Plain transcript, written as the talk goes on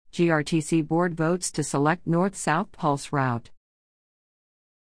GRTC Board votes to select North-South Pulse route.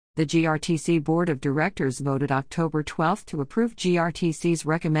 The GRTC Board of Directors voted October 12 to approve GRTC's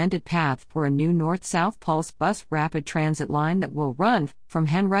recommended path for a new North-South Pulse bus rapid transit line that will run from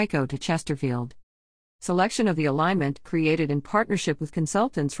Henrico to Chesterfield. Selection of the alignment, created in partnership with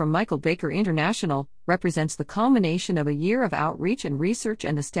consultants from Michael Baker International, represents the culmination of a year of outreach and research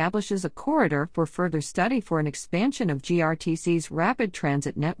and establishes a corridor for further study for an expansion of GRTC's rapid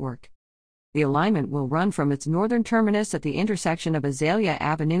transit network. The alignment will run from its northern terminus at the intersection of Azalea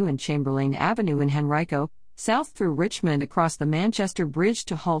Avenue and Chamberlain Avenue in Henrico, south through Richmond across the Manchester Bridge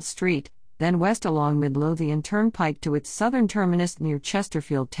to Hull Street, then west along Midlothian Turnpike to its southern terminus near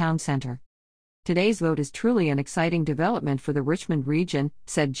Chesterfield Town Centre. Today's vote is truly an exciting development for the Richmond region,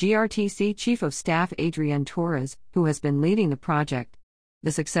 said GRTC Chief of Staff Adrienne Torres, who has been leading the project.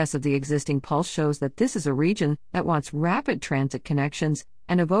 The success of the existing Pulse shows that this is a region that wants rapid transit connections,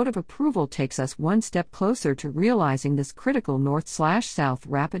 and a vote of approval takes us one step closer to realizing this critical north/south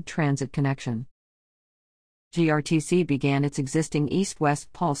rapid transit connection. GRTC began its existing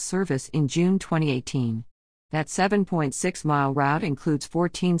east-west Pulse service in June 2018. That 7.6-mile route includes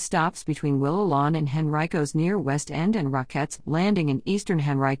 14 stops between Willow Lawn and Henrico's near West End and Rockettes Landing in eastern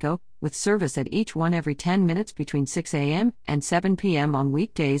Henrico, with service at each one every 10 minutes between 6 a.m. and 7 p.m. on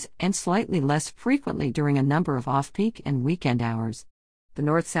weekdays and slightly less frequently during a number of off-peak and weekend hours. The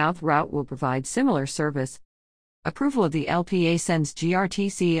north-south route will provide similar service. Approval of the LPA sends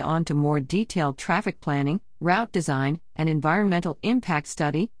GRTC on to more detailed traffic planning, route design, and environmental impact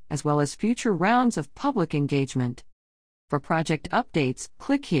study, as well as future rounds of public engagement. For project updates,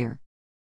 click here.